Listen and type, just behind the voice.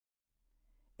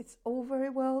It's all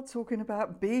very well talking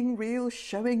about being real,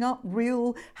 showing up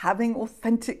real, having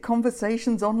authentic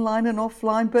conversations online and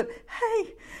offline, but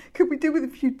hey, could we do with a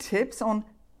few tips on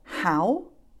how?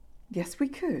 Yes, we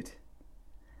could.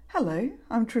 Hello,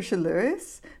 I'm Trisha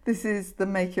Lewis. This is the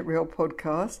Make It Real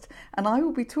podcast, and I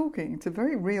will be talking to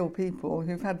very real people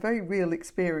who've had very real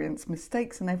experience,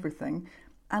 mistakes and everything,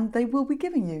 and they will be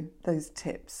giving you those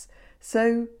tips.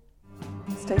 So,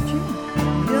 stay tuned.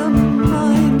 Your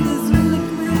mind is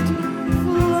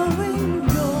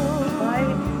I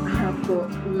have got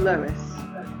Lois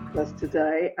with us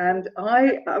today, and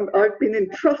I've been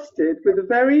entrusted with a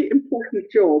very important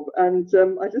job, and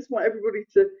I just want everybody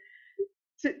to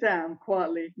sit down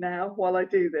quietly now while I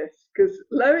do this, because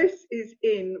Lois is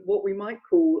in what we might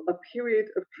call a period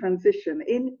of transition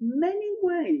in many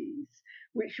ways,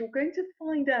 which you're going to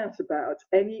find out about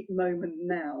any moment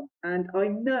now. And I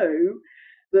know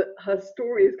that her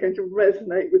story is going to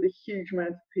resonate with a huge amount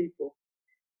of people.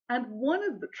 And one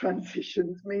of the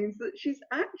transitions means that she's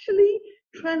actually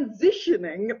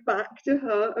transitioning back to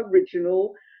her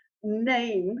original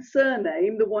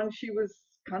surname, the one she was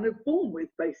kind of born with,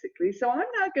 basically. So I'm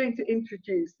now going to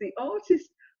introduce the artist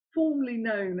formerly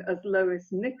known as Lois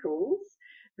Nichols,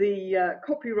 the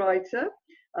copywriter,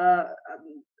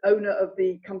 owner of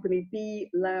the company Be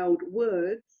Loud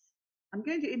Words. I'm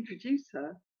going to introduce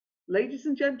her, ladies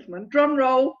and gentlemen, drum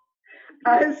roll,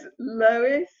 as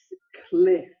Lois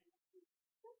Cliff.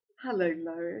 Hello,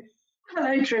 Lois.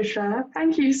 Hello, Trisha.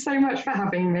 Thank you so much for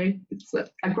having me. It's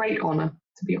a great honour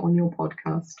to be on your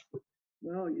podcast.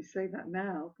 Well, you say that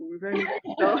now, but we've only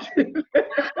started.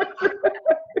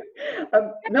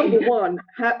 Number one,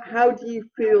 how do you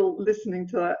feel listening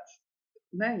to that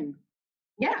name?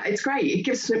 Yeah, it's great. It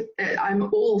gives.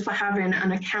 I'm all for having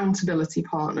an accountability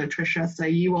partner, Trisha. So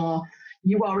you are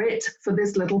it for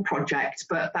this little project,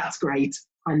 but that's great.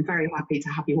 I'm very happy to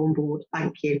have you on board.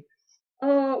 Thank you.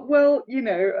 Well, you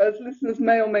know, as listeners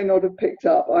may or may not have picked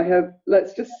up, I have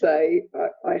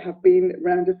been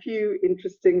around a few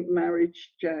interesting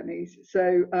marriage journeys.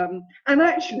 So, and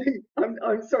actually,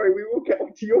 I'm sorry, we will get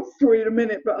onto your story in a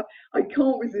minute, but I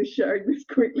can't resist sharing this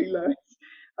quickly, Lois.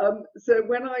 So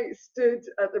when I stood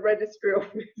at the registry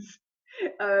office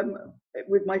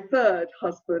with my third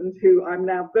husband, who I'm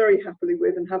now very happily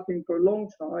with and have been for a long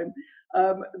time,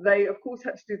 they of course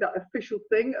had to do that official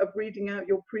thing of reading out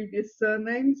your previous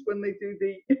surnames when they do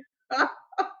the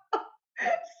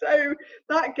so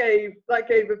that gave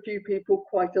a few people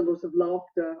quite a lot of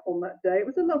laughter on that day. It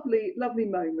was a lovely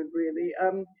moment, really,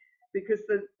 because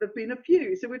there've been a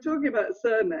few. So we're talking about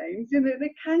surnames, you know,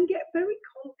 they can get very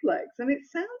complex, and it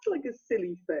sounds like a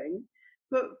silly thing,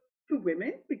 but for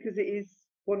women, because it is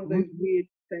one of those weird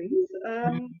things,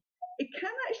 it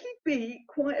can actually be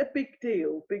quite a big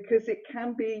deal, because it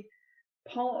can be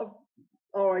part of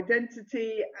our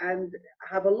identity and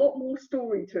have a lot more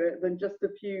story to it than just a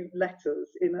few letters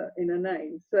in a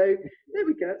name. So there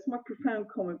we go. It's my profound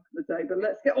comment for the day. But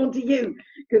let's get on to you,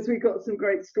 because we've got some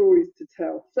great stories to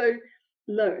tell. So,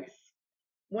 Lois,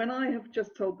 when I have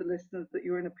just told the listeners that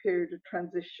you're in a period of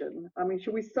transition, I mean,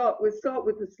 we'll start with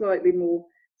the slightly more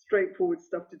straightforward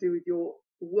stuff to do with your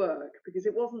work, because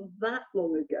it wasn't that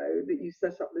long ago that you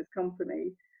set up this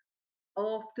company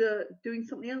after doing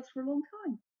something else for a long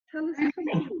time. Tell us.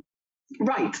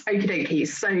 Right, okie dokie.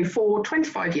 So for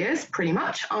 25 years, pretty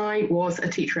much, I was a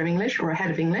teacher of English, or a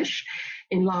head of English,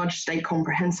 in large state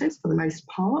comprehensives for the most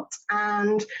part.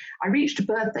 And I reached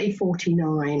birthday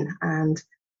 49 and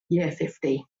year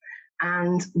 50,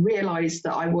 and realised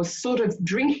that I was sort of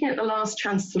drinking at the last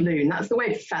chance saloon. That's the way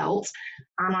it felt.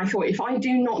 And I thought, if I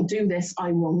do not do this,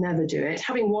 I will never do it.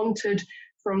 Having wanted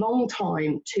for a long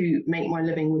time to make my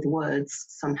living with words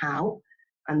somehow,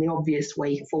 and the obvious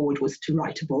way forward was to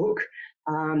write a book.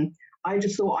 I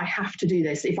just thought, I have to do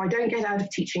this. If I don't get out of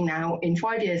teaching now, in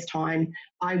 5 years' time,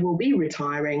 I will be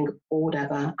retiring or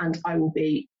whatever, and I will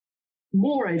be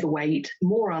more overweight,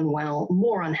 more unwell,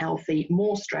 more unhealthy,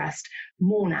 more stressed,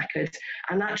 more knackered.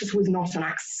 And that just was not an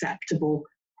acceptable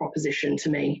proposition to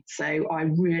me. So I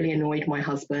really annoyed my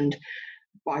husband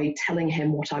by telling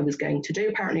him what I was going to do.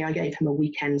 Apparently I gave him a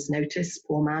weekend's notice,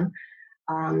 poor man.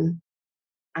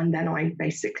 And then I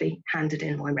basically handed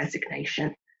in my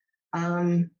resignation.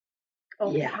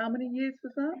 Yeah. How many years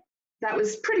was that? That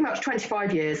was pretty much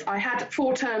 25 years. I had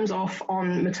 4 terms off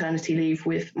on maternity leave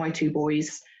with my 2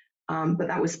 boys, but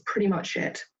that was pretty much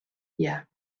it. Yeah.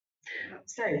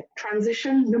 So,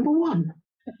 transition number 1.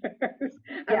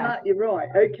 That, you're right.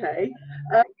 Okay.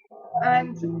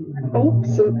 And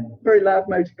some very loud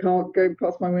motor car going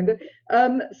past my window.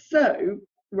 So,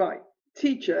 right.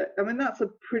 teacher, I mean, that's a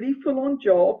pretty full-on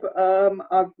job. So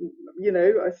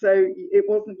it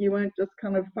wasn't, you weren't just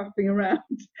kind of faffing around.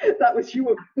 That was, you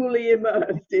were fully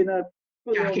immersed in a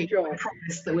full-on Jackie, job. I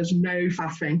promise there was no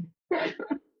faffing.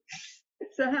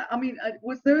 So,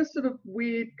 was there a sort of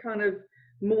weird kind of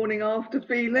morning after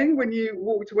feeling when you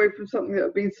walked away from something that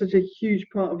had been such a huge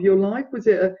part of your life? Was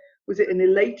it an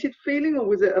elated feeling, or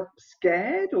was it a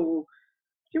scared, or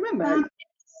do you remember?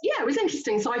 Yeah, it was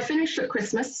interesting. So I finished at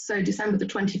Christmas, so December the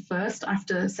 21st,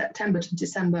 after September to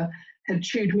December had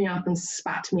chewed me up and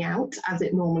spat me out, as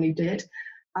it normally did.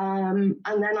 And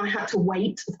then I had to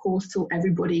wait, of course, till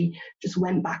everybody just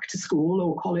went back to school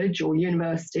or college or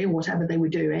university or whatever they were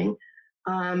doing.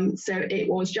 So it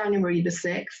was January the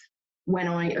 6th when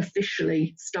I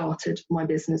officially started my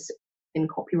business in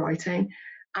copywriting.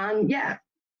 And yeah,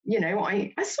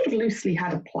 I sort of loosely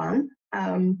had a plan.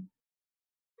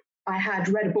 I had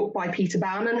read a book by Peter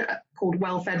Bauman called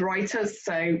Well-Fed Writers.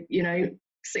 So,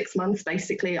 6 months,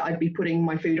 basically, I'd be putting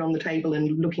my food on the table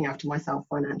and looking after myself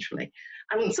financially.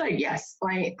 And so, yes,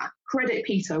 I credit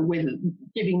Peter with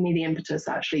giving me the impetus,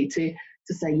 actually, to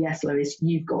say, yes, Lois,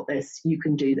 you've got this, you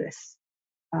can do this.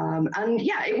 And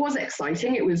yeah, it was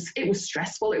exciting. It was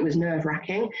stressful. It was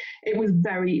nerve-wracking. It was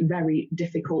very, very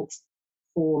difficult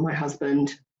for my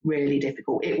husband, really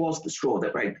difficult. It was the straw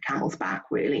that broke the camel's back,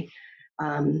 really.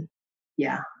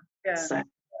 Yeah. So.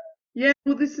 Yeah,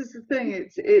 well, this is the thing.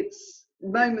 It's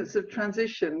moments of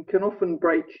transition can often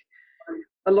break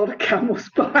a lot of camels'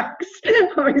 backs.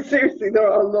 I mean, seriously, there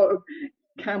are a lot of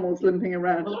camels limping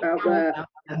around out there.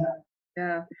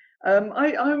 Yeah.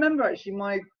 I remember actually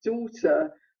my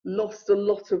daughter lost a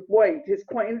lot of weight. It's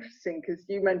quite interesting because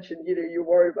you mentioned, you're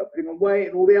worried about putting on weight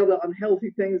and all the other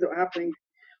unhealthy things that are happening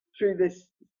through this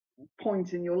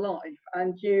point in your life.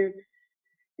 And you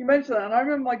mentioned that, and I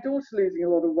remember my daughter losing a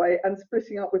lot of weight and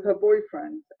splitting up with her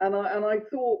boyfriend, and I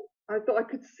thought I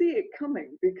could see it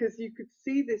coming, because you could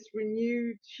see this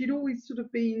renewed. She'd always sort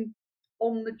of been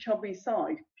on the chubby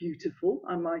side, beautiful,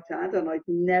 I might add, and I'd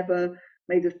never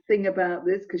made a thing about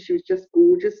this because she was just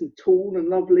gorgeous and tall and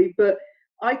lovely, but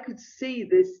I could see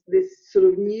this sort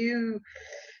of new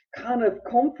kind of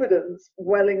confidence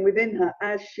welling within her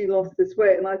as she lost this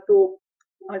weight, and I thought,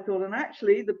 and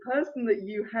actually, the person that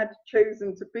you had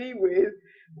chosen to be with,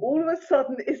 all of a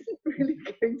sudden, isn't really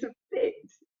going to fit.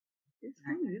 It's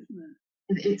funny, isn't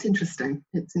it? It's interesting.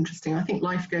 It's interesting. I think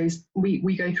life goes,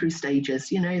 we go through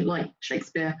stages, like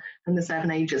Shakespeare and the 7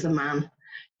 Ages of Man.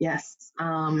 Yes.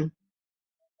 I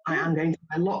am going to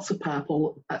wear lots of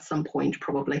purple at some point,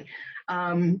 probably.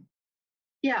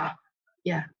 Yeah.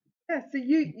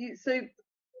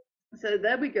 So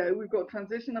there we go. We've got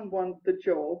transition number 1, the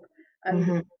job.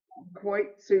 And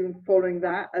quite soon following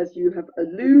that, as you have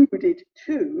alluded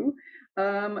to,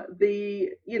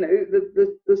 the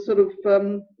sort of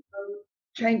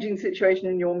changing situation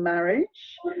in your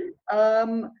marriage.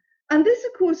 And this,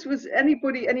 of course, was any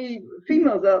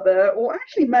females out there, or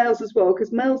actually males as well,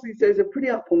 because males these days are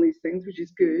pretty up on these things, which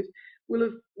is good, will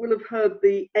have heard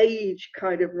the age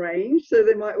kind of range. So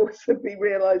they might also be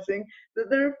realizing that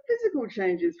there are physical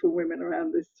changes for women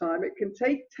around this time. It can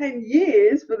take 10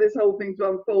 years for this whole thing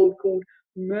to unfold, called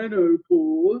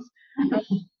menopause.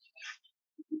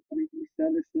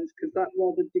 Listeners, because that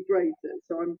rather degrades it.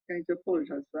 So I'm going to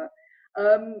apologize for that.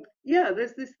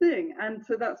 There's this thing, and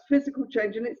so that's physical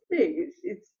change, and it's big.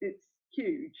 It's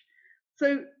huge.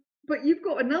 So, but you've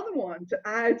got another one to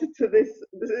add to this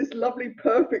lovely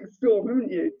perfect storm,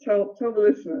 haven't you? Tell the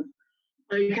listeners.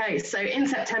 Okay, so in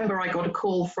September I got a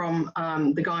call from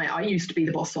the guy I used to be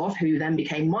the boss of, who then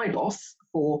became my boss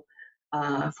for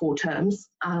 4 terms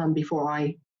before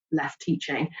I left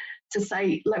teaching, to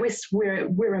say, Lois,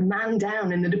 we're a man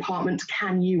down in the department,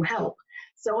 can you help?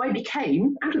 So I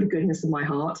became, out of the goodness of my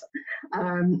heart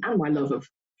and my love of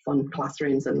fun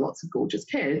classrooms and lots of gorgeous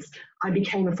kids, I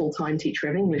became a full-time teacher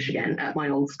of English again at my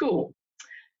old school,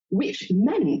 which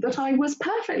meant that I was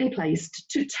perfectly placed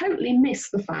to totally miss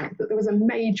the fact that there was a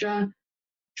major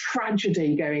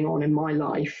tragedy going on in my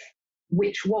life,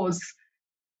 which was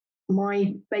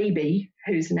my baby,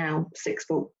 who's now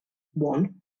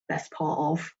 6'1", best part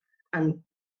of, and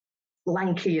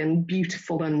lanky and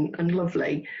beautiful and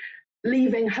lovely,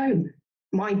 leaving home.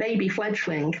 My baby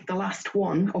fledgling, the last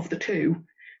one of the 2,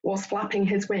 was flapping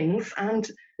his wings and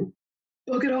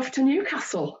buggered off to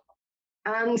Newcastle.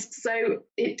 And so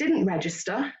it didn't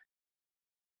register,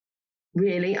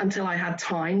 really, until I had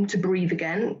time to breathe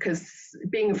again, because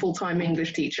being a full-time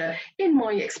English teacher, in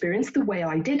my experience, the way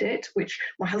I did it, which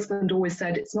my husband always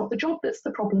said, it's not the job that's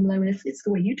the problem, Lois, it's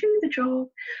the way you do the job.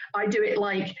 I do it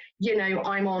like,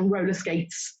 I'm on roller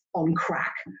skates on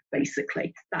crack,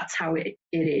 basically. That's how it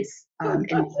is.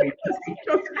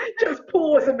 Just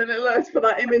pause a minute, Lois, for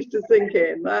that image to sink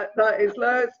in. That is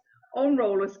Lois on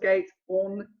roller skates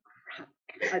on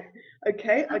crack.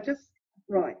 Okay,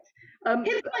 right.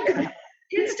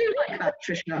 Kids do like that,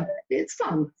 Trisha. It's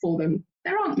fun for them.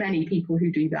 There aren't many people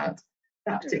who do that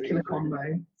particular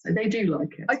combo, so they do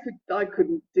like it. I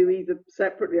couldn't do either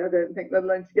separately, I don't think, let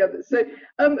alone together. So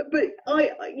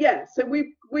so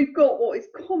we've got what is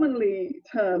commonly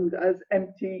termed as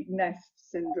empty nest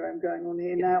syndrome going on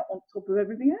here now, on top of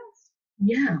everything else.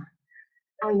 Yeah.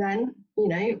 And then,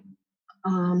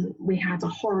 we had a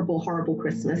horrible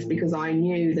Christmas, because I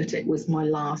knew that it was my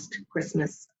last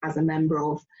Christmas as a member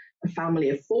of a family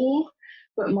of 4,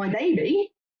 but my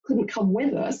baby couldn't come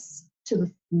with us to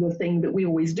the thing that we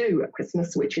always do at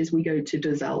Christmas, which is we go to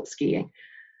Dozelt skiing.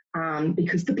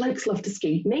 Because the blokes love to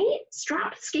ski. Me,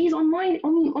 strapped skis on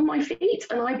my feet,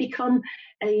 and I become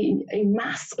a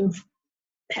mass of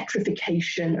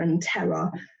petrification and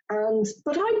terror.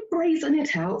 But I brazen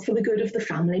it out for the good of the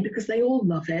family, because they all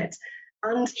love it.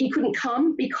 And he couldn't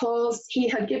come because he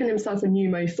had given himself a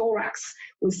pneumothorax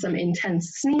with some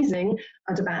intense sneezing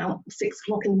at about 6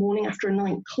 o'clock in the morning after a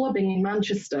night clubbing in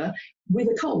Manchester with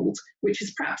a cold, which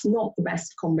is perhaps not the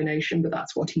best combination, but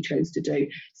that's what he chose to do.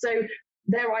 So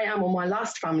there I am on my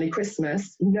last family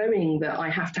Christmas, knowing that I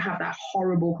have to have that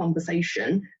horrible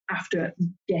conversation after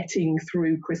getting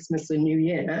through Christmas and New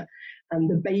Year, and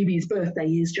the baby's birthday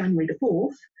is January the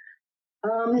 4th.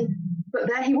 But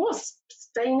there he was,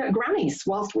 staying at Granny's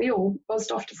whilst we all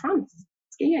buzzed off to France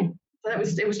skiing. So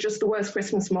it was just the worst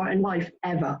Christmas in life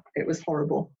ever. It was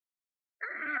horrible.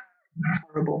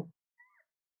 Horrible.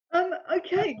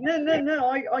 Okay, no.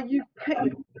 Are you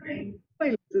paying?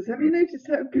 Have you noticed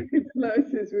how good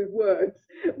Lois is with words?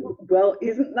 Well,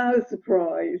 isn't that a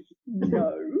surprise?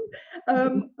 No.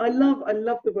 I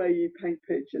love the way you paint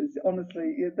pictures.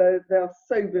 Honestly, they are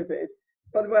so vivid.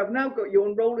 By the way, I've now got you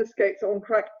on roller skates, on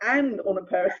crack, and on a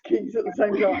pair of skis at the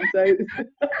same time. So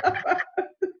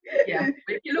yeah,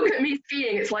 if you look at me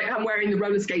skiing, it's like I'm wearing the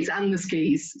roller skates and the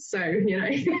skis. So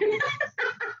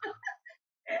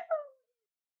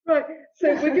Right.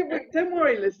 So don't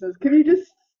worry, listeners. Can you just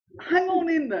hang on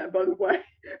in there, by the way,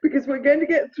 because we're going to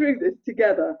get through this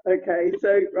together. Okay.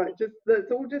 So right,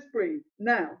 let's all just breathe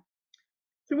now.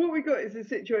 So what we've got is a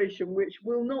situation which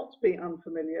will not be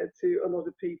unfamiliar to a lot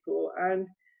of people. And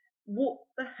what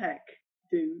the heck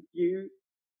do you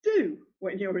do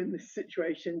when you're in this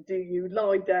situation? Do you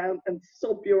lie down and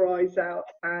sob your eyes out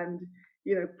and,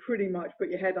 pretty much put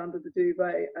your head under the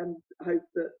duvet and hope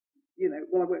that,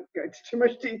 well, I won't go into too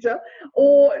much detail,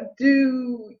 or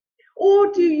do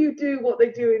you do what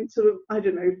they do in sort of, I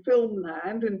don't know, film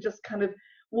land, and just kind of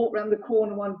walk around the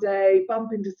corner one day,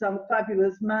 bump into some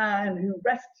fabulous man who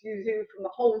rescues you from the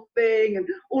whole thing, and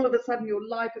all of a sudden your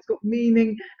life has got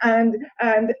meaning and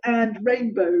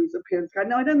rainbows appear in the sky?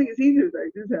 No, I don't think it's either of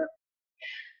those, is it?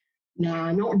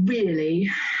 No, not really.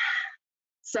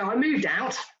 So I moved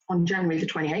out on January the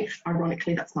 28th.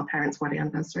 Ironically, that's my parents' wedding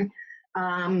anniversary.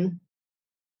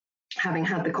 Having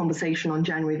had the conversation on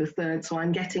January the 3rd, so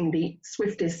I'm getting the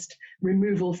swiftest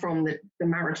removal from the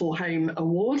marital home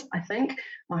award, I think.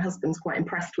 My husband's quite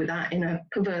impressed with that in a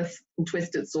perverse and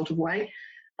twisted sort of way.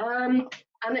 And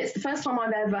it's the first time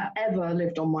I've ever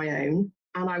lived on my own,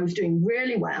 and I was doing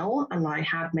really well, and I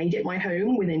had made it my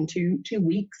home within two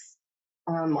weeks.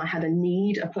 I had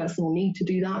a personal need to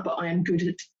do that, but I am good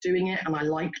at doing it, and I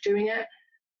like doing it.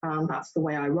 That's the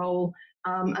way I roll.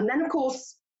 And then, of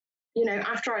course,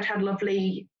 after I'd had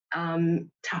lovely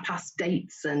tapas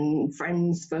dates and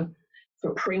friends for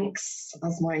prinks,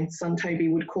 as my son Toby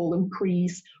would call them,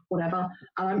 prees, whatever,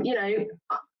 I've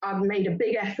made a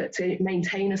big effort to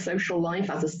maintain a social life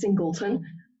as a singleton.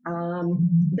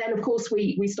 Then, of course,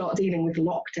 we start dealing with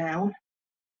lockdown.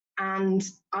 And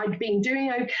I'd been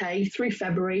doing okay through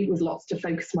February with lots to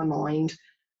focus my mind.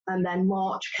 And then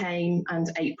March came and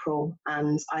April,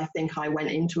 and I think I went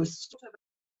into a sort of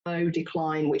low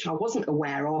decline, which I wasn't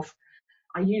aware of.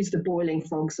 I use the boiling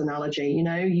frogs analogy.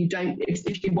 You don't,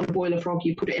 if you want to boil a frog,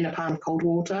 you put it in a pan of cold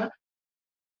water.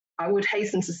 I would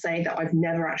hasten to say that I've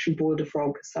never actually boiled a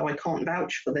frog, so I can't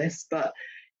vouch for this, but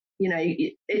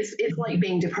it's like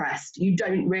being depressed. You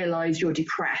don't realize you're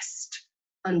depressed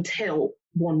until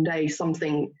one day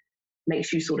something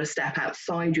makes you sort of step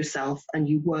outside yourself and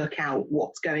you work out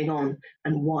what's going on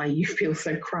and why you feel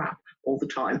so crap all the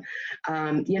time.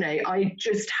 I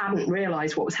just hadn't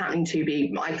realized what was happening to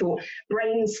me. I thought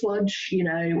brain sludge,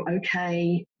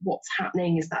 okay, what's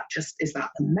happening? Is that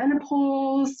the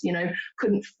menopause?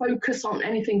 Couldn't focus on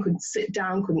anything, couldn't sit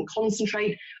down, couldn't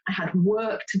concentrate. I had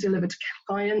work to deliver to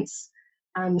clients.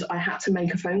 and I had to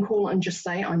make a phone call and just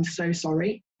say, I'm so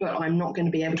sorry, but I'm not going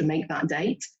to be able to make that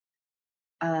date.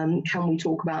 Can we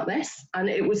talk about this? And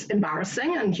it was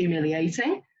embarrassing and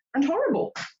humiliating and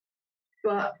horrible.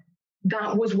 But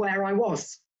that was where I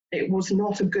was. It was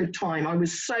not a good time. I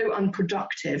was so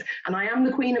unproductive. And I am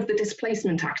the queen of the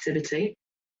displacement activity.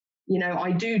 You know,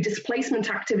 I do displacement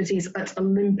activities at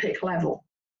Olympic level.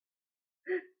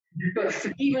 But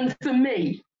even for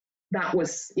me, that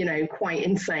was, you know, quite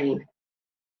insane.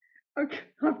 Okay,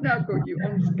 I've now got you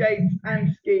on skates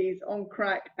and skis, on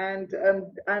crack and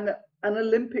an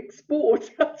Olympic sport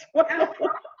as well.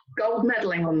 Gold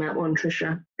medaling on that one,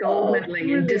 Tricia. Gold medaling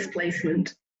in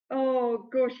displacement. Oh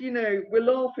gosh, you know, we're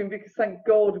laughing because thank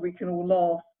God we can all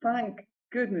laugh. Thank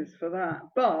goodness for that.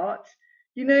 But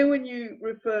you know, when you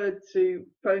referred to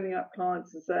phoning up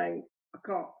clients and saying, I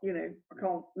can't, you know, I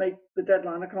can't make the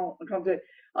deadline, I can't do it.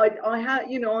 I had,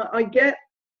 you know, I get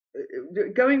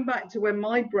going back to when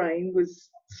my brain was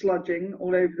sludging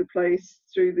all over the place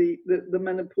through the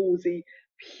menopausal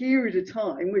period of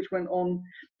time, which went on,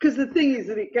 because the thing is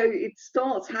that it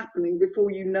starts happening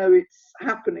before you know it's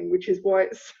happening, which is why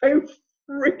it's so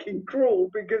freaking cruel,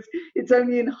 because it's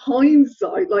only in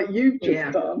hindsight, like you've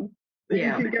just done, that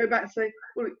you can go back and say,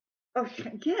 well, oh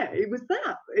yeah, it was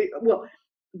that. Well,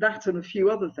 that and a few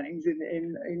other things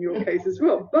in your case as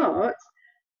well. But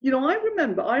you know, I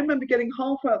remember getting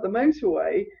half out the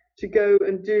motorway to go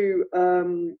and do,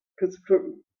 because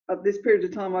at this period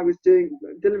of time I was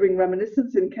delivering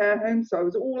reminiscence in care homes, so I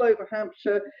was all over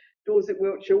Hampshire, Dorset,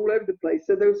 Wiltshire, all over the place.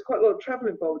 So there was quite a lot of travel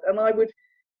involved, and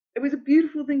it was a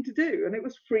beautiful thing to do, and it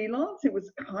was freelance. It was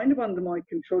kind of under my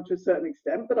control to a certain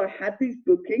extent, but I had these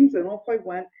bookings, and off I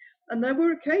went. And there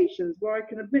were occasions where I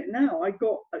can admit now I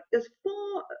got as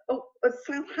far as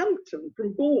Southampton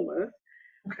from Bournemouth.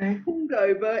 Okay. Pulled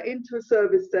over into a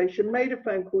service station, made a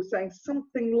phone call saying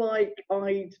something like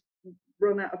I'd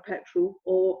run out of petrol,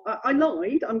 or I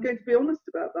lied. I'm going to be honest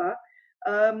about that.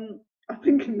 I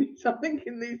think in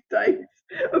these days,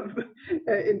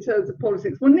 in terms of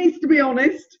politics, one needs to be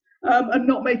honest and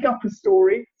not make up a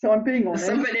story. So I'm being honest.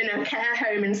 Someone in a care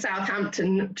home in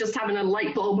Southampton just having a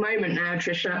light bulb moment now,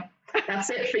 Tricia.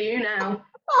 That's it for you now.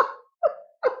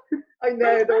 I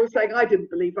know, they're all saying, I didn't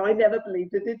believe her, I never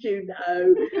believed her, did you?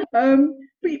 No.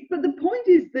 But the point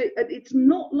is that it's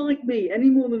not like me any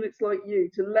more than it's like you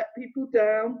to let people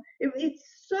down.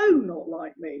 It's so not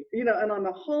like me, you know, and I'm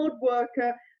a hard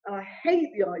worker and I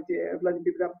hate the idea of letting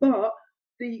people down. But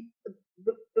the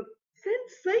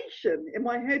sensation in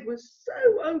my head was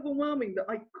so overwhelming that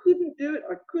I couldn't do it.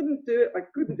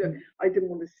 I didn't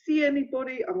want to see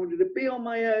anybody. I wanted to be on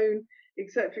my own,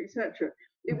 etc., etc.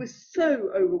 It was so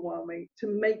overwhelming to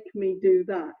make me do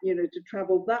that, you know, to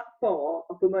travel that far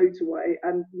up a motorway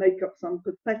and make up some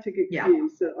pathetic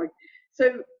excuse.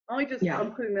 So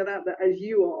I'm putting that out there as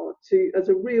you are, as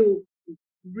a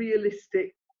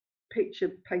realistic picture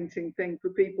painting thing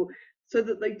for people, so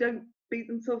that they don't beat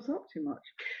themselves up too much.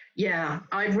 Yeah,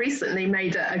 I've recently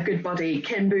made a good buddy,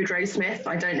 Kim Boudreau-Smith.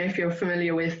 I don't know if you're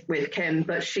familiar with Kim,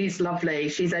 but she's lovely.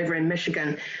 She's over in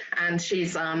Michigan, and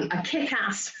she's a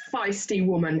kick-ass, feisty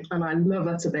woman, and I love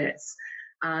her to bits.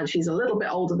 She's a little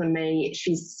bit older than me.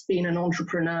 She's been an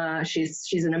entrepreneur.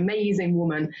 She's an amazing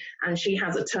woman, and she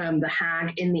has a term, the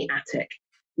hag in the attic.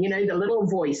 You know, the little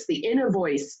voice, the inner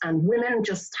voice, and women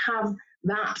just have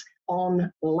that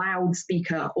on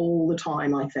loudspeaker all the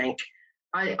time, I think.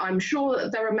 I'm sure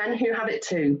that there are men who have it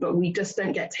too, but we just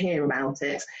don't get to hear about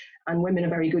it. And women are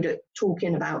very good at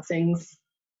talking about things.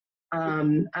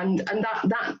 And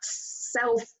that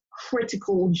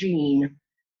self-critical gene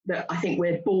that I think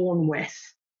we're born with,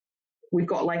 we've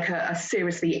got like a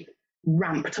seriously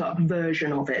ramped up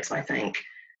version of it, I think.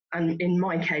 And in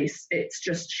my case, it's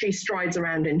just she strides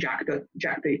around in jack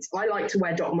boots. I like to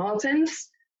wear Doc Martens,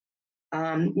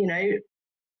 you know,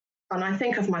 and I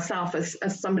think of myself as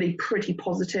somebody pretty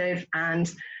positive, and,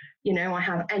 you know, I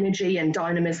have energy and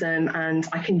dynamism and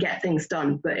I can get things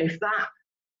done. But if that,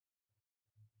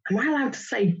 am I allowed to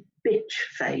say bitch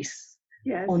face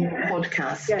on the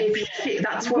podcast? Yes.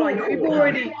 That's what I call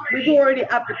We've already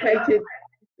advocated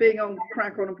being on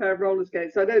crack on a pair of roller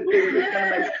skates. So I don't think it's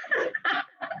going to make...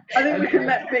 I think we can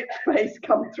let bitch face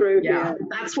come through here.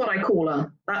 That's what I call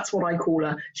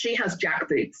her. She has jack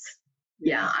boots.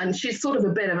 Yeah, and she's sort of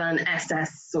a bit of an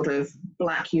SS sort of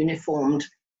black uniformed.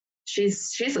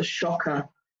 She's a shocker.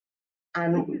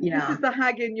 And this is the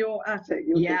hag in your attic.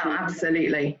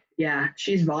 Absolutely. Yeah,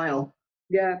 she's vile.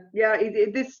 Yeah.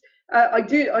 I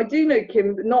do know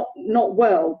Kim, not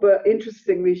well, but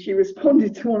interestingly, she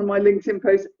responded to one of my LinkedIn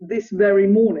posts this very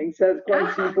morning, so it's quite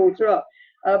interesting you brought her up.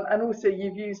 And also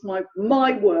you've used my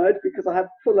word, because I have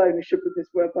full ownership of this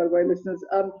word, by the way, listeners,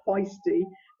 feisty,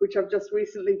 which I've just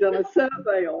recently done a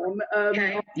survey on.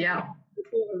 Okay. Yeah. The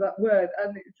thought of that word,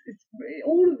 and it's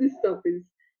all of this stuff is,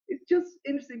 it's just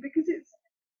interesting because it's,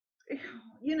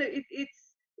 you know,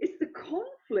 it's the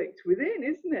conflict within,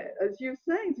 isn't it? As you're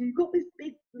saying, so you've got this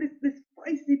big, this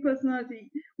feisty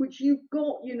personality, which you've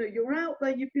got. You know, you're out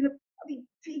there. You've been a bloody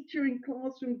teacher in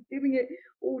classrooms, giving it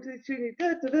all to the children.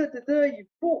 You've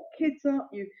brought kids up.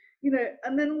 You know,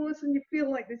 and then all of a sudden you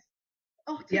feel like this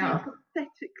utterly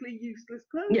pathetically useless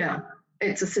person. Yeah.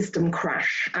 It's a system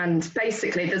crash, and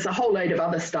basically there's a whole load of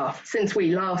other stuff. Since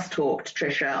we last talked,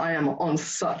 Tricia, I am on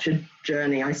such a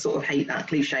journey. I sort of hate that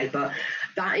cliche, but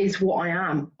that is what I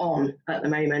am on at the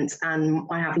moment. And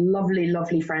I have lovely,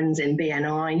 lovely friends in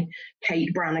BNI.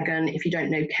 Kate Brannigan, if you don't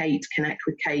know Kate, connect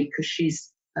with Kate because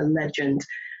she's a legend.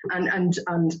 And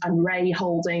Ray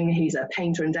Holding, he's a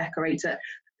painter and decorator.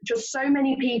 Just so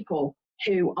many people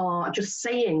who are just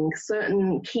saying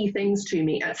certain key things to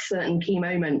me at certain key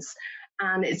moments.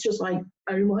 And it's just like,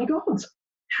 oh my God,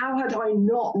 how had I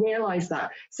not realized that?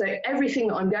 So everything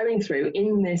that I'm going through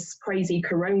in this crazy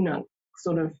corona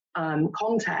sort of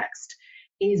context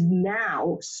is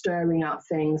now stirring up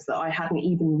things that I hadn't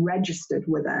even registered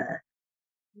were there.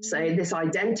 So this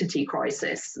identity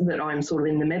crisis that I'm sort of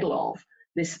in the middle of,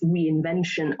 this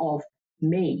reinvention of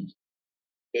me,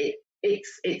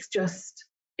 it's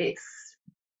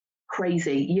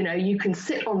crazy. You know, you can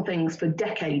sit on things for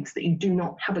decades that you do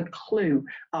not have a clue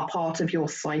are part of your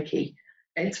psyche.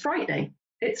 It's frightening.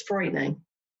 It's frightening.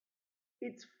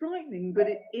 It's frightening, but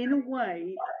in a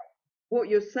way, what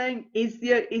you're saying is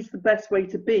the best way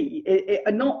to be.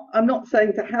 I'm not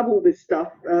saying to have all this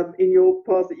stuff in your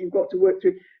past that you've got to work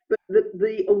through, but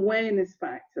the awareness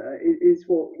factor is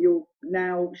what you're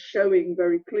now showing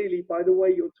very clearly by the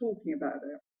way you're talking about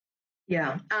it.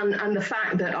 Yeah, and the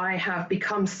fact that I have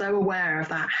become so aware of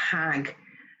that hag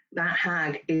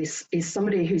is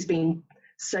somebody who's been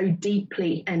so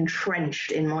deeply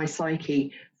entrenched in my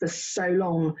psyche for so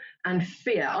long. And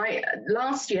fear,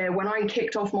 last year when I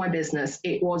kicked off my business,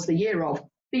 it was the year of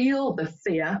feel the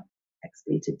fear,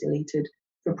 expletive deleted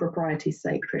for propriety's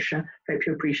sake, Tricia, hope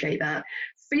you appreciate that,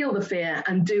 feel the fear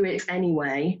and do it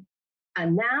anyway.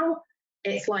 And now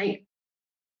it's like,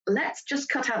 let's just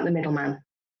cut out the middleman.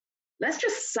 Let's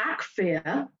just sack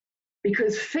fear,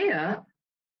 because fear,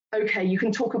 okay, you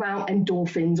can talk about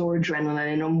endorphins or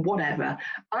adrenaline and whatever.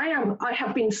 I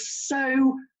have been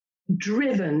so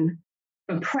driven,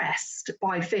 oppressed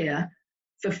by fear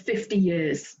for 50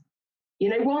 years. You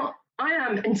know what? I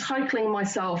am entitling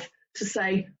myself to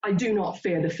say, I do not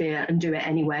fear the fear and do it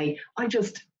anyway. I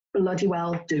just bloody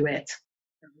well do it.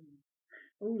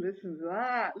 Oh, listen to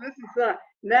that. Listen to that.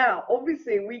 Now,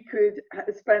 obviously, we could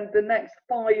spend the next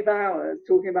 5 hours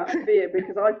talking about fear,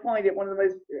 because I find it one of the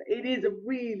most, it is a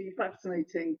really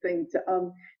fascinating thing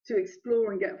to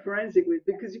explore and get forensic with,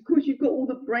 because of course you've got all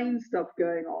the brain stuff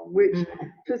going on, which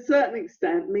to a certain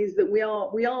extent means that we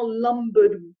are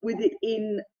lumbered with it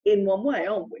in one way,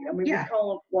 aren't we? I mean, we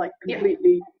can't like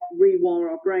completely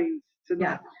rewire our brains to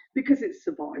that, because it's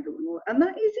survival and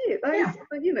that is it. That is,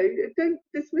 you know, don't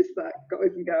dismiss that,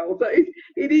 guys and girls. That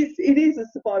it is a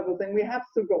survival thing. We have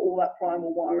still got all that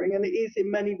primal wiring, and it is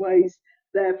in many ways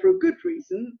there for a good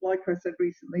reason, like I said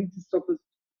recently, to stop us,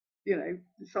 you know,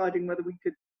 deciding whether we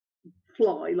could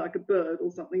fly like a bird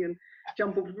or something and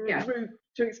jump off the roof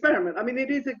to experiment. I mean, it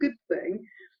is a good thing.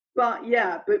 But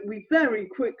we very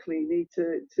quickly need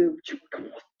to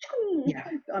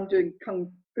I'm doing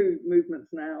kung fu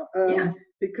movements now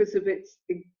because of its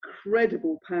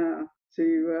incredible power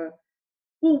to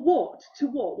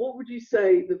what would you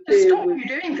say the fear to stop you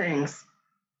doing things.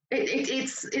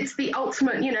 It's the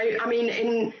ultimate, you know, I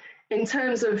mean, in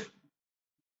terms of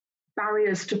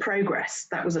barriers to progress,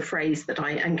 that was a phrase that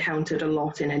I encountered a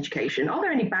lot in education. Are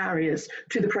there any barriers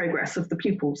to the progress of the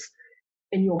pupils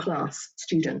in your class,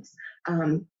 students,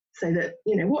 so that,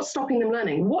 you know, what's stopping them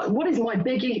learning? What is my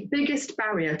biggest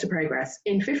barrier to progress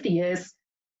in 50 years?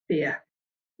 Fear,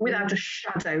 without a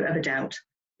shadow of a doubt.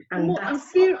 And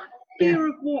fear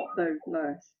of what though,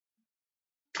 Lois?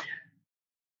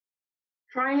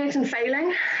 Trying it and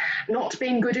failing, not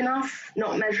being good enough,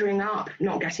 not measuring up,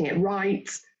 not getting it right.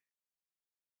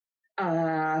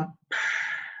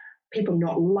 People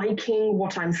not liking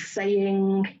what I'm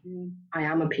saying. I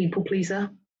am a people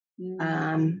pleaser.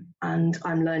 And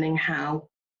I'm learning how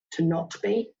to not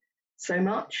be so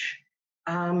much.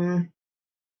 Does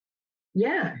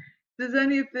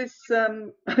any of this,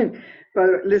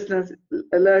 but listeners,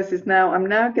 Lois is I'm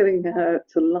now getting her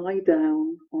to lie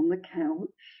down on the couch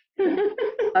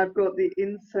I've got the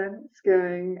incense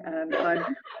going, and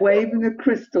I'm waving a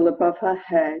crystal above her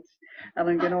head, and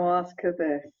I'm going to ask her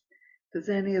this. Does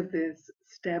any of this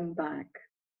stem back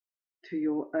to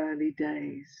your early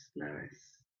days,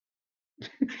 Lois?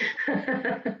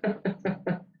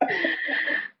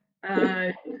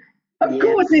 Of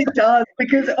course it does,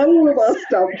 because all of our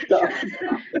stuff does.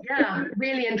 Yeah,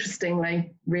 really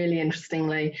interestingly.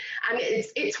 And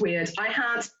it's weird.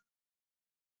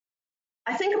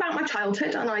 I think about my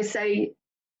childhood and I say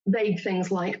vague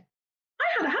things like, I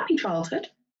had a happy childhood.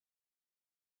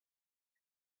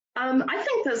 I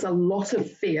think there's a lot of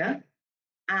fear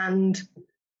and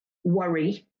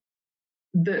worry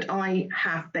that I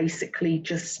have basically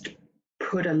just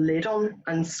put a lid on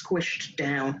and squished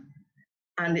down.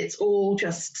 And it's all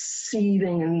just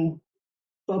seething and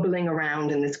bubbling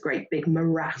around in this great big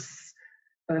morass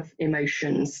of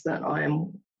emotions that I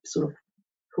am sort of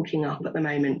cooking up at the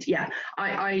moment. Yeah,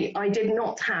 I did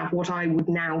not have what I would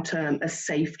now term a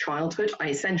safe childhood. I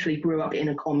essentially grew up in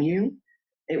a commune.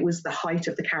 It was the height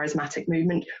of the charismatic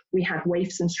movement. We had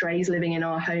waifs and strays living in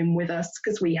our home with us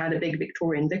because we had a big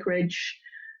Victorian vicarage.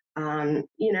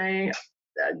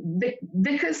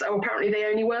 Vicars, apparently they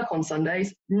only work on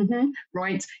Sundays.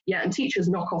 Right, yeah, and teachers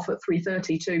knock off at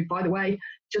 3:30 too, by the way,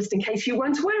 just in case you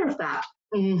weren't aware of that.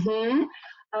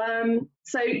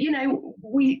 So,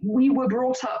 we were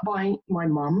brought up by my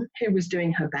mum, who was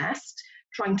doing her best,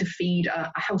 trying to feed a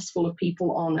house full of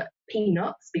people on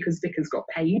peanuts, because vicars got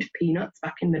paid peanuts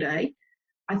back in the day.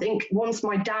 I think once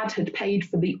my dad had paid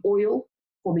for the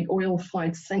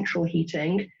oil-fired central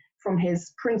heating from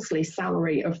his princely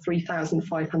salary of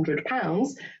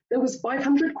 £3,500, there was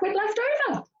 500 quid left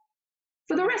over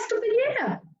for the rest of the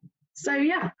year. So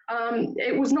yeah,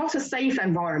 it was not a safe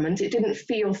environment. It didn't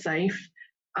feel safe.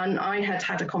 And I had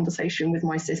had a conversation with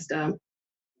my sister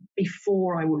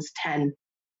before I was 10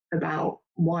 about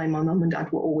why my mum and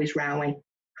dad were always rowing.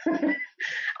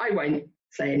 I won't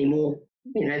say any more.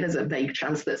 There's a vague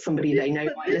chance that somebody they know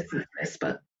might listen to this,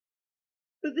 but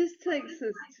this takes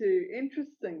us to,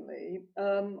 interestingly,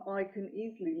 I can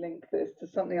easily link this to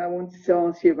something I wanted to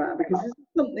ask you about, because this is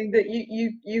something that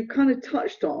you kind of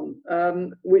touched on,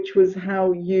 which was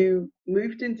how you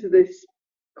moved into this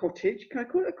cottage. Can I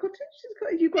call it a cottage?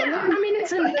 You've got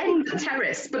it's an end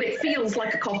terrace, but it feels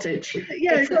like a cottage.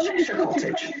 Yeah, it's a Cheshire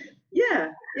cottage. Yeah.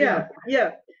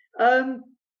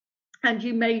 And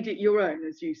you made it your own,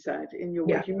 as you said in your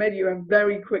work. You made it your own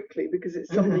very quickly because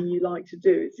it's something you like to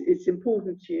do. It's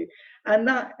important to you, and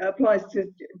that applies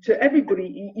to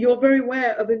everybody. You're very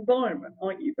aware of environment,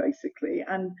 aren't you, basically,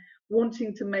 and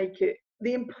wanting to make it,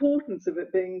 the importance of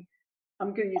it being,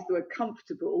 I'm going to use the word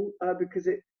comfortable because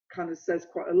it kind of says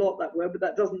quite a lot, that word, but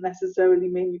that doesn't necessarily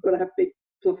mean you've got to have big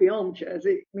fluffy armchairs.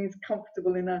 It means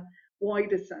comfortable in a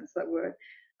wider sense, that word.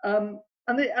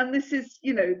 And this is,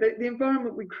 the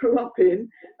environment we grew up in.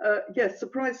 Yes,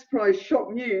 surprise, surprise,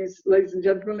 shock news, ladies and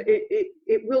gentlemen.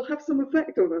 It will have some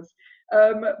effect on us.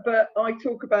 But I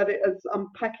talk about it as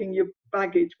unpacking your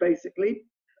baggage, basically.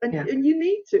 And you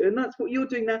need to, and that's what you're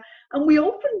doing now. And we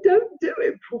often don't do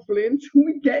it properly until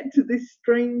we get to this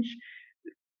strange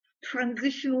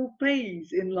transitional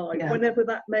phase in life, whenever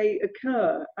that may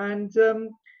occur. And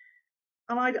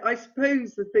I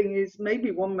suppose the thing is,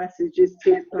 maybe one message is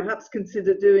to perhaps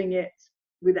consider doing it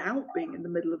without being in the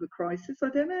middle of a crisis. I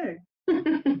don't know.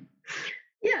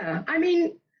 Yeah,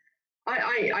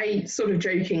 I sort of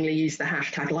jokingly use the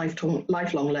hashtag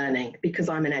lifelong learning because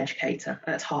I'm an educator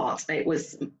at heart. It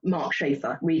was Mark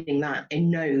Schaefer reading that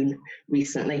in Known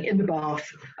recently in the bath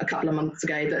a couple of months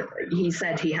ago, that he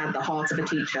said he had the heart of a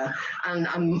teacher. And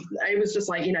it was just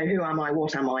like, who am I?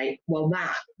 What am I? Well,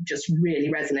 that just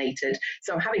really resonated.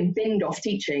 So having binned off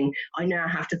teaching, I now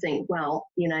have to think, well,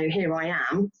 here I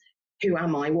am. Who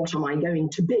am I? What am I going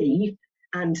to be?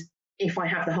 And if I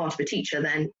have the heart of a teacher,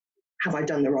 then have I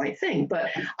done the right thing? But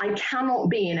I cannot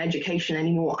be in education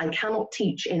anymore. I cannot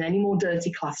teach in any more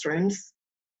dirty classrooms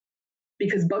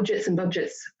because budgets and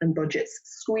budgets and budgets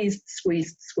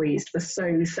squeezed for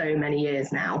so many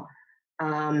years now,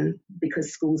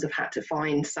 because schools have had to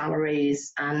find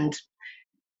salaries and,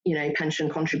 pension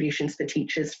contributions for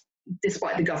teachers,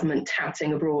 despite the government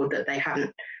touting abroad that they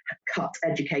haven't cut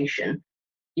education.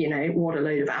 What a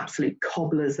load of absolute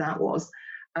cobblers that was.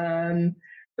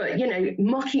 But,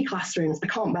 mucky classrooms, I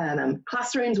can't bear them.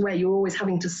 Classrooms where you're always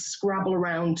having to scrabble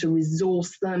around to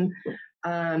resource them.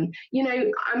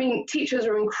 Teachers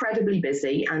are incredibly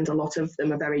busy and a lot of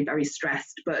them are very, very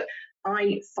stressed. But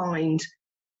I find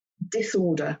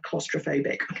disorder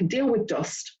claustrophobic. I can deal with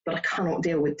dust, but I cannot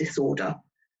deal with disorder.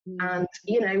 And,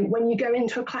 when you go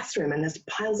into a classroom and there's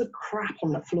piles of crap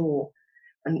on the floor,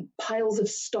 and piles of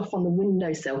stuff on the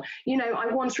windowsill. You know, I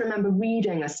once remember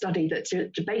reading a study that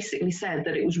basically said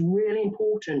that it was really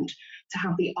important to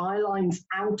have the eye lines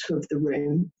out of the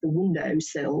room, the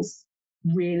windowsills,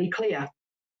 really clear.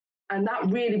 And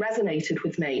that really resonated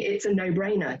with me. It's a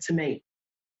no-brainer to me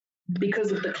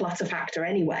because of the clutter factor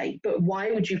anyway. But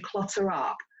why would you clutter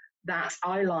up that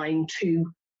eye line to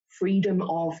freedom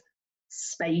of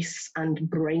space and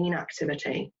brain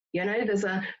activity? You know, there's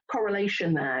a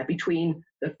correlation there between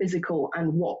the physical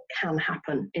and what can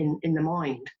happen in the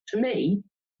mind. To me,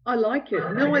 I like it.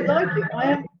 No, I like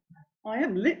it. I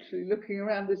am literally looking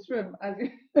around this room as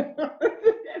you, but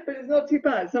it's not too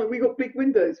bad. So we got big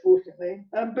windows, fortunately.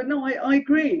 But no, I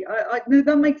agree. I no,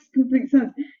 that makes complete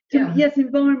sense. Yes,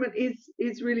 environment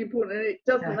is really important,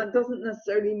 and that doesn't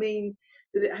necessarily mean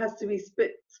that it has to be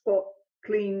spot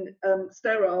clean,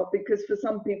 sterile, because for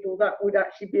some people that would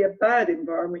actually be a bad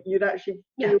environment. You'd actually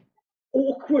feel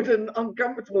awkward and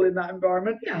uncomfortable in that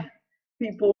environment. Yeah.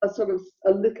 People are sort of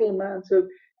a little amount of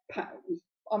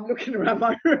I'm looking around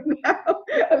my room now.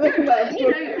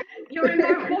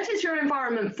 What is your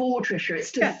environment for, Trisha?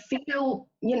 It's to feel,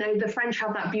 you know, the French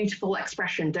have that beautiful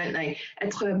expression, don't they?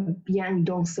 Être bien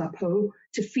dans sa peau,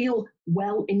 to feel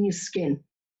well in your skin.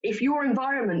 If your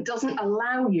environment doesn't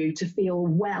allow you to feel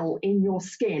well in your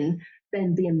skin,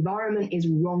 then the environment is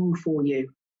wrong for you.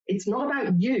 It's not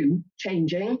about you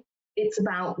changing. It's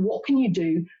about what can you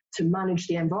do to manage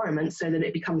the environment so that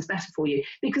it becomes better for you.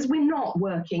 Because we're not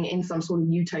working in some sort of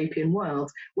utopian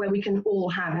world where we can all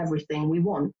have everything we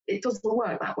want. It doesn't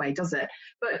work that way, does it?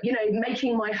 But, you know,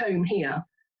 making my home here,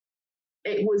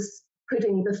 it was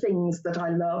putting the things that I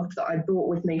loved, that I brought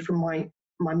with me from my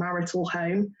marital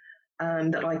home,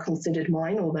 that I considered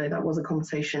mine, although that was a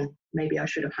conversation maybe I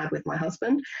should have had with my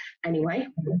husband. Anyway,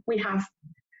 we have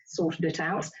sorted it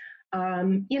out.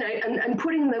 You know, and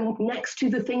putting them next to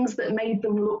the things that made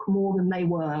them look more than they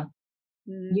were,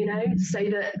 you know, so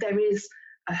that there is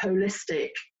a holistic,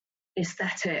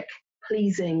 aesthetic,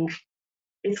 pleasing,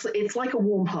 it's like a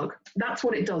warm hug. That's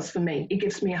what it does for me. It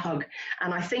gives me a hug.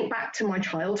 And I think back to my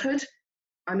childhood.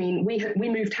 I mean, we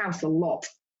moved house a lot.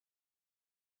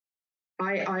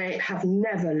 I have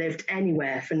never lived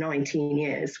anywhere for 19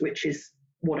 years, which is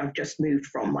what I've just moved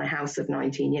from, my house of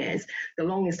 19 years. The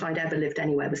longest I'd ever lived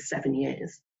anywhere was 7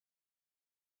 years.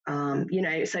 You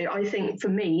know, so I think for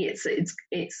me,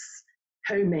 it's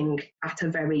homing at a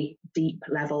very deep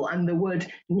level. And the word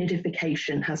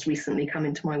nidification has recently come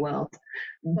into my world.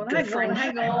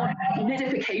 Hang on.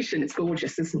 Nidification, it's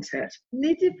gorgeous, isn't it?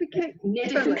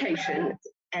 Nidification.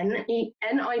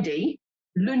 N-I-D.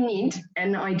 Le nid,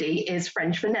 N-I-D, is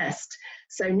French for nest.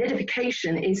 So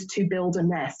nidification is to build a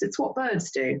nest. It's what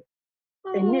birds do.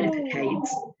 They nidificate.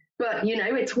 But, you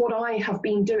know, it's what I have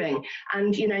been doing.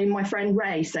 And, you know, my friend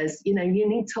Ray says, you know, you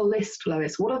need to list,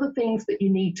 Lois, what are the things that you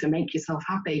need to make yourself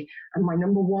happy? And my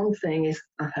number one thing is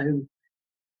a home.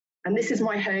 And this is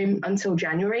my home until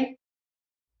January.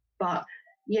 But,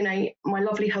 you know, my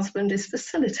lovely husband is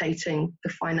facilitating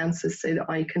the finances so that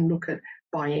I can look at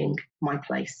buying my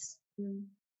place.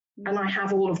 And I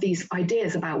have all of these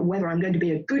ideas about whether I'm going to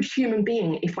be a good human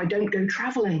being if I don't go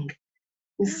traveling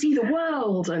and see the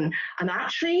world. And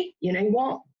actually, you know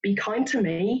what? Be kind to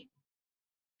me.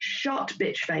 Shut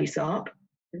bitch face up,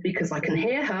 because I can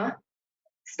hear her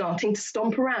starting to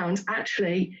stomp around.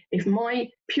 Actually, if my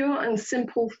pure and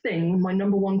simple thing, my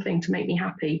number one thing to make me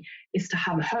happy is to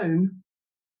have a home,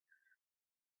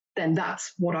 then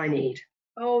that's what I need.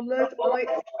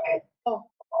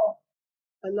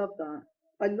 I love that.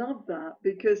 I love that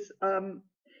because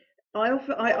I've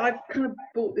kind of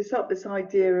brought this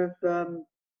idea of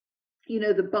you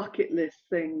know, the bucket list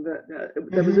thing, that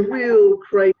there was a real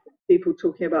craze of people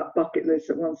talking about bucket lists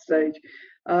at one stage.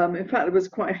 In fact, it was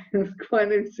quite an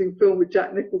interesting film with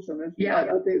Jack Nicholson. I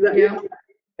think that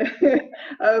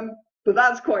but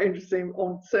that's quite interesting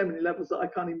on so many levels that I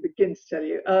can't even begin to tell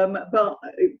you. But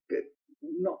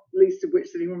not least of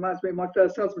which that he reminds me of my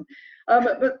first husband.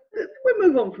 But we'll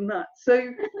move on from that.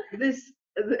 So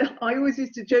I always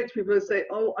used to joke to people and say,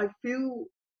 oh, I'm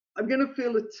going to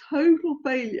feel a total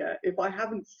failure if I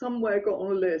haven't somewhere got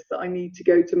on a list that I need to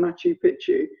go to Machu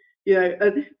Picchu. You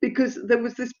know, because there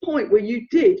was this point where you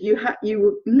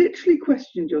literally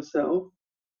questioned yourself.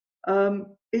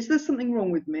 Is there something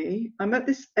wrong with me? I'm at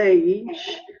this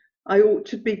age. I ought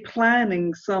to be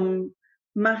planning some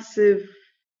massive,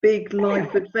 big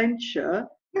life adventure.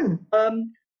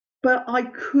 But I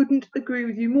couldn't agree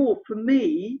with you more. For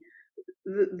me,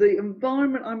 the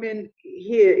environment I'm in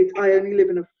here, I only live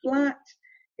in a flat.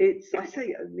 It's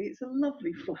a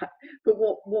lovely flat. But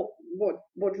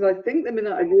what did I think the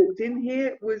minute I walked in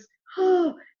here was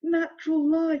natural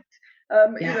light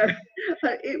You know,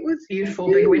 it was beautiful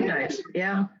huge. big windows.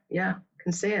 Yeah,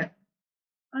 can see it.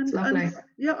 It's lovely. And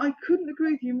yeah, I couldn't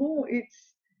agree with you more.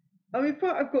 It's, in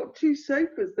fact, I've got 2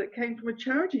 sofas that came from a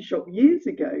charity shop years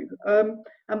ago.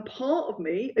 And part of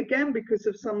me, again, because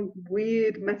of some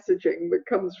weird messaging that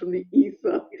comes from the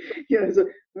ether, so,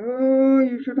 oh,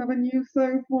 you should have a new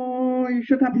sofa, you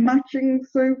should have matching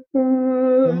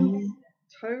sofas,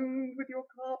 toned with your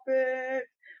carpet.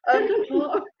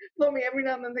 Part of me every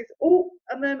now and then thinks, oh,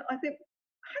 and then I think,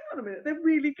 hang on a minute, they're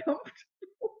really comfortable.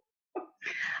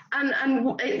 And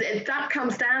that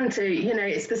comes down to,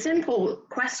 it's the simple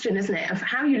question, isn't it, of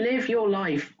how you live your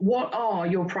life. What are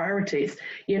your priorities?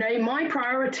 My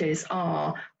priorities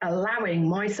are allowing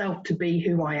myself to be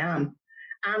who I am.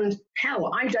 And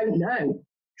hell, I don't know,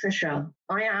 Trisha.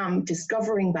 I am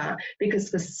discovering that, because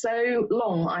for so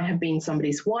long I have been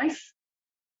somebody's wife,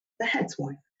 the head's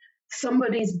wife,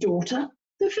 somebody's daughter,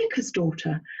 the vicar's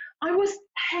daughter. I was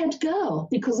head girl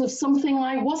because of something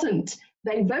I wasn't.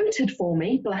 They voted for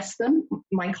me, bless them,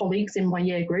 my colleagues in my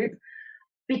year group,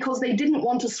 because they didn't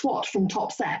want to swat from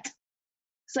top set.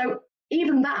 So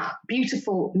even that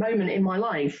beautiful moment in my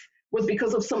life was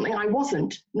because of something I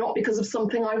wasn't, not because of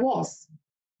something I was,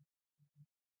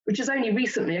 which has only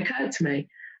recently occurred to me.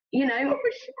 So that's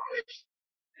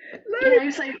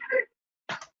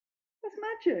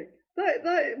magic.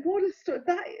 What a story!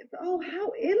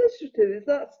 How illustrative is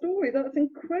that story? That's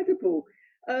incredible.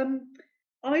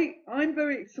 I'm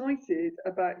very excited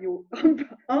about your.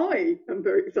 I am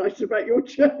very excited about your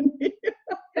journey.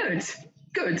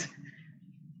 Good.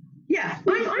 Yeah,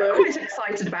 I'm quite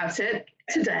excited about it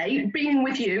today. Being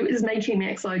with you is making me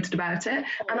excited about it.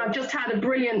 And I've just had a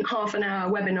brilliant half-an-hour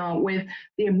webinar with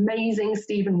the amazing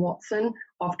Stephen Watson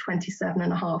of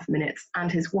 27.5 Minutes,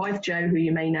 and his wife Jo, who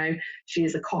you may know. She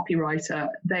is a copywriter.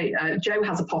 Jo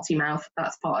has a potty mouth.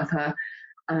 That's part of her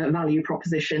value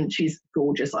proposition. She's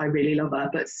gorgeous. I really love her.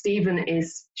 But Stephen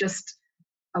is just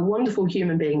a wonderful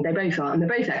human being. They both are, and they're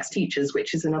both ex-teachers,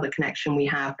 which is another connection we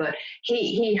have. But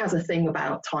he has a thing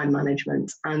about time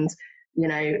management and,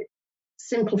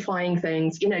 simplifying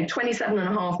things.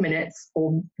 27.5 minutes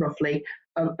or roughly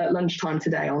at lunchtime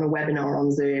today on a webinar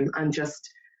on Zoom, and just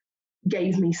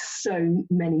gave me so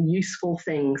many useful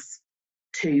things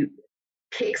to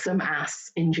kick some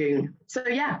ass in June. So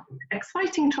yeah,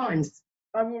 exciting times.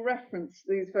 I will reference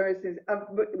these various things,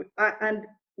 and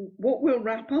what we'll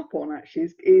wrap up on actually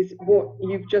is what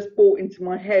you've just brought into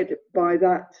my head by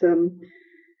that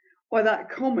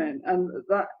comment, and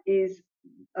that is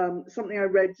something I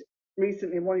read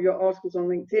recently in one of your articles on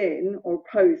LinkedIn or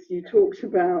posts. You talked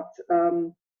about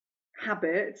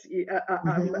habits.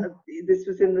 This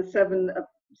was in the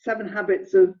seven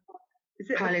habits of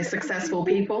highly successful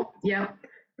people. Yeah.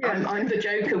 I'm the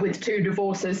joker with 2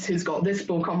 divorces who's got this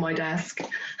book on my desk.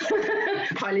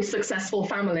 Highly successful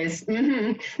families.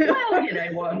 Mm-hmm. Well, you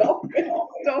know what?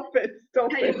 Stop it.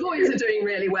 Hey, your boys are doing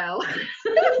really well.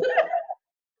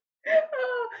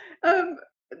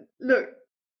 Look,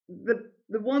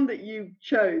 the one that you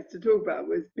chose to talk about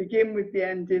was begin with the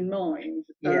end in mind.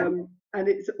 And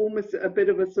it's almost a bit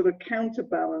of a sort of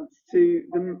counterbalance to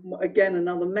again,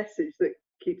 another message that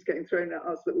keeps getting thrown at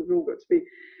us, that we've all got to be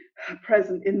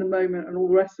present in the moment and all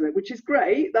the rest of it, which is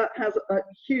great. That has a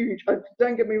huge,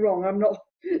 don't get me wrong, I'm not,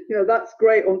 that's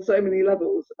great on so many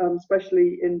levels,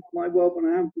 especially in my world when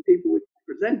I am with people with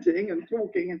presenting and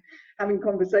talking and having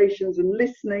conversations and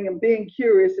listening and being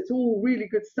curious. It's all really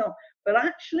good stuff. But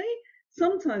actually,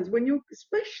 sometimes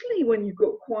especially when you've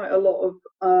got quite a lot of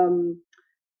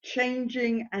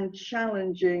changing and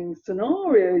challenging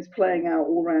scenarios playing out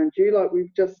all around you, like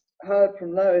we've just heard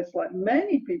from Lois, like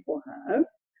many people have,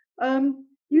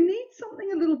 you need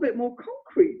something a little bit more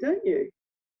concrete, don't you?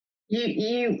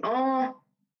 You are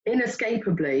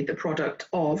inescapably the product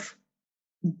of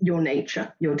your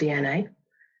nature, your DNA,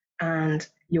 and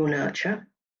your nurture,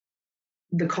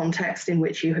 the context in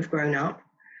which you have grown up.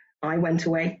 I went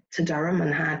away to Durham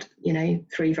and had,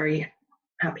 3 very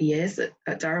happy years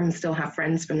at Durham, and still have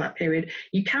friends from that period.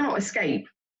 You cannot escape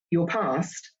your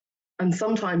past, and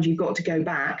sometimes you've got to go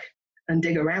back and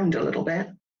dig around a little bit.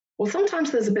 Or sometimes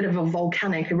there's a bit of a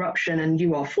volcanic eruption and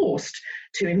you are forced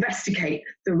to investigate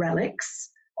the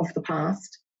relics of the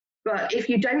past. But if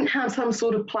you don't have some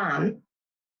sort of plan,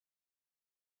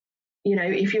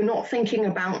 if you're not thinking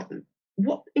about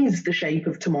what is the shape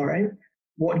of tomorrow,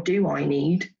 what do I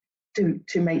need to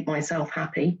make myself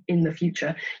happy in the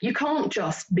future, you can't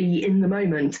just be in the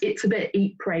moment. It's a bit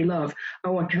eat, pray, love.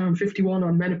 Oh, I'm 51,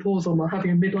 I'm menopausal, I'm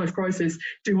having a midlife crisis.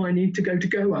 Do I need to go to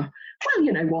Goa? Well,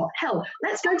 you know what? Hell,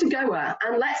 let's go to Goa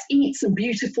and let's eat some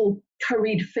beautiful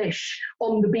curried fish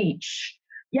on the beach.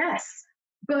 Yes,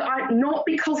 but not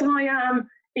because I am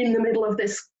in the middle of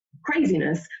this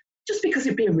craziness, just because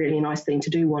it'd be a really nice thing to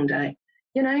do one day,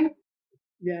 you know?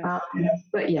 Yeah.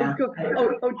 But yeah.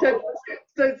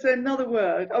 So another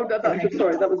word. Oh,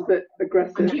 sorry, that was a bit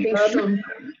aggressive. I'm keeping shum.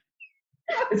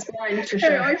 It's fine,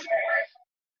 Trisha.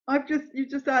 You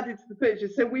just added to the picture.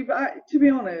 So we've, to be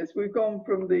honest, we've gone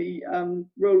from the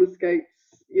roller skates,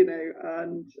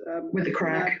 and with the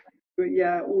crack.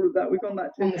 All of that. We've gone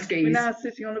that to. On the skis. We're now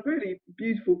sitting on a really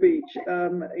beautiful beach,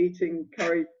 eating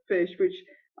curry fish, which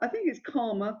I think is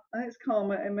calmer. I think it's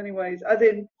calmer in many ways, as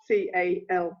in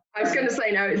CAL. I was going to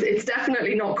say no. It's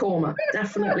definitely not calmer.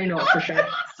 Definitely not, Trisha.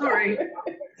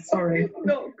 Sorry.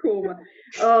 Not calmer.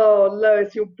 Oh,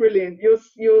 Lois, you're brilliant.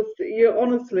 You're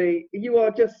honestly, you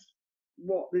are just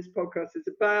what this podcast is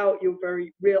about. You're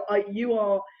very real. I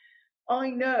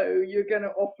know you're going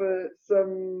to offer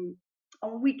some.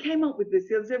 We came up with this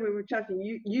the other day. We were chatting.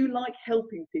 You like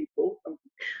helping people.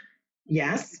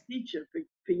 Yes. Teacher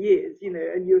for years,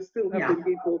 and you're still helping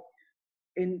people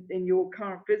in your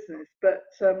current business. But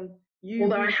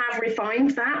although I have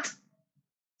refined that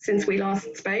since we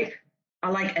last spoke. I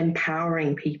like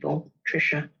empowering people,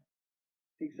 Trisha.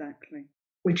 Exactly.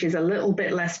 Which is a little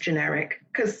bit less generic,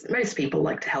 because most people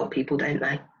like to help people, don't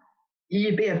they?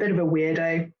 You'd be a bit of a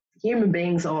weirdo. Human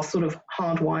beings are sort of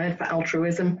hardwired for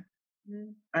altruism.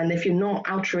 Mm. And if you're not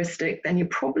altruistic, then you're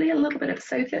probably a little bit of a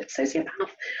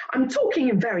sociopath. I'm talking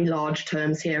in very large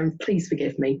terms here, and please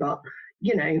forgive me, but,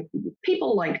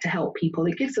 people like to help people.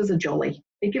 It gives us a jolly.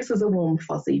 It gives us a warm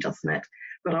fuzzy, doesn't it?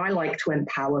 But I like to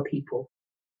empower people.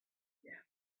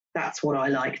 That's what I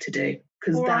like to do,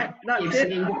 because that gives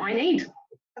me what I need.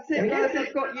 That's it, guys.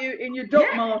 I've got you in your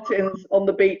Doc Martens on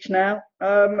the beach now.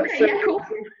 Cool.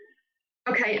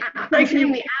 Okay, I'm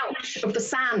feeling the ouch of the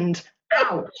sand.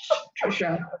 Ouch,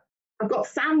 Trisha. I've got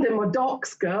sand in my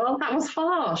docks, girl. That was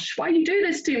harsh. Why do you do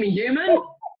this to me, human?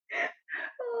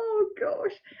 Oh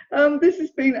gosh, this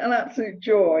has been an absolute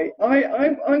joy.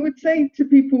 I would say to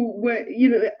people where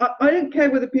I don't care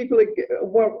whether people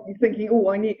are thinking,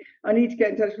 I need to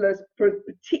get in touch with us for a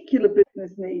particular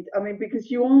business need. I mean, because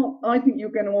I think you're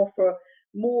going to offer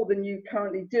more than you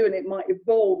currently do, and it might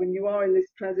evolve, and you are in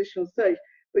this transitional stage.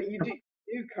 But you do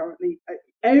currently.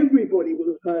 Everybody will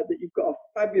have heard that you've got a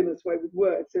fabulous way with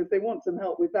words. So if they want some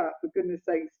help with that, for goodness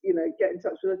sakes, get in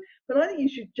touch with us. But I think you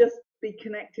should just be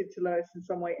connected to Lois in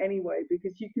some way anyway,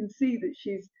 because you can see that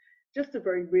she's just a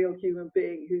very real human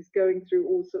being who's going through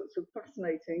all sorts of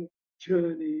fascinating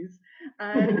journeys,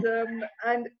 and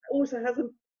and also has a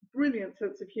brilliant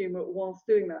sense of humour whilst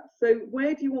doing that. So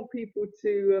where do you want people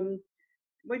to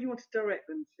direct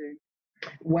them to?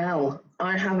 Well,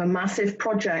 I have a massive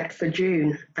project for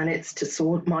June, and it's to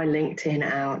sort my LinkedIn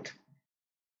out.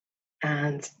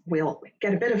 And we'll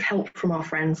get a bit of help from our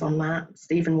friends on that.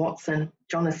 Stephen Watson,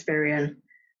 John Aspirian.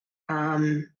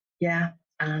 We'll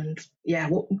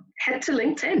head to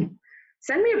LinkedIn.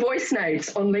 Send me a voice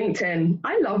note on LinkedIn.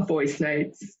 I love voice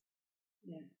notes.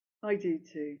 Yeah, I do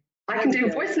too. I can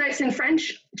do voice notes in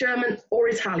French, German, or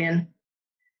Italian,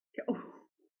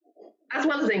 as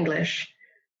well as English.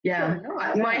 Yeah,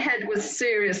 my head was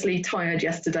seriously tired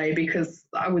yesterday because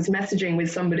I was messaging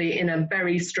with somebody in a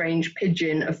very strange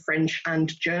pidgin of French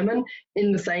and German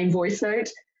in the same voice note.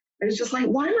 It was just like,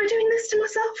 why am I doing this to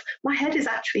myself? My head is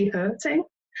actually hurting.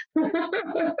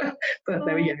 But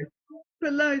there we go.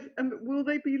 For Lois, will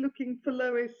they be looking for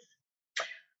Lois?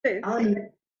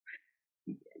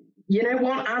 You know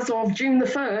what? As of June the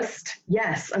 1st,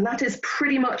 yes, and that is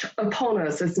pretty much upon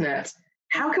us, isn't it?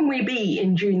 How can we be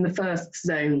in June the 1st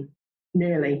zone?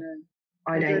 Nearly.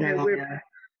 I don't know.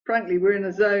 Frankly, we're in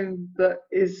a zone that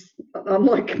is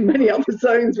unlike many other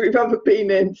zones we've ever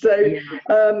been in. So,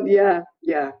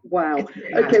 wow.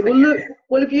 Okay, well, look.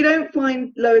 Well, if you don't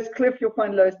find Lois Cliff, you'll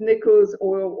find Lois Nichols,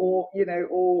 or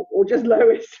just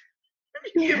Lois.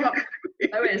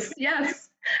 Lois, yes.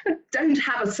 Don't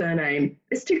have a surname.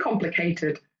 It's too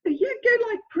complicated. You go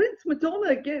like Prince,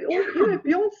 Madonna,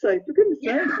 Beyonce. For goodness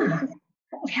sake.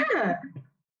 Yeah.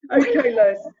 Okay,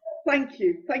 Lois. Thank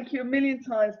you a million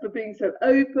times for being so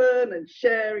open and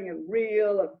sharing and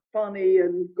real and funny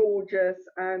and gorgeous,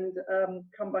 and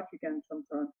come back again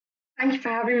sometime. Thank you for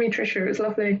having me, Trisha. It was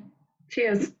lovely.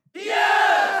 Cheers.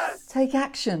 Yes! Take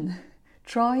action.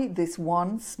 Try this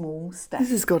one small step.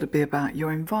 This has got to be about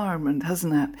your environment,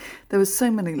 hasn't it? There were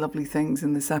so many lovely things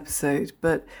in this episode,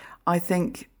 but I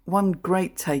think one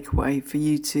great takeaway for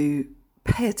you to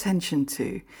pay attention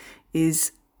to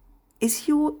is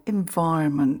your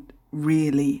environment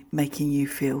really making you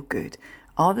feel good?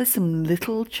 Are there some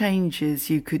little changes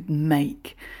you could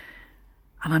make?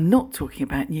 And I'm not talking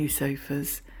about new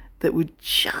sofas, that would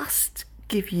just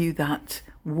give you that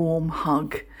warm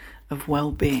hug of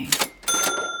well-being.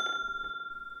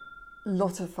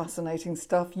 Lot of fascinating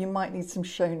stuff. You might need some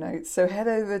show notes. So head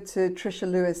over to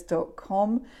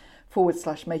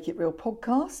trishalewis.com/Make It Real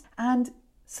podcast and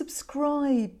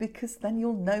subscribe, because then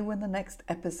you'll know when the next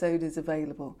episode is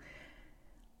available.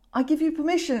 I give you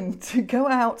permission to go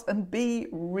out and be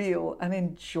real and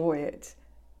enjoy it.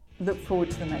 Look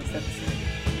forward to the next episode.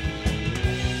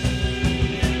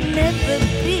 Never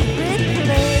be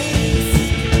reckless.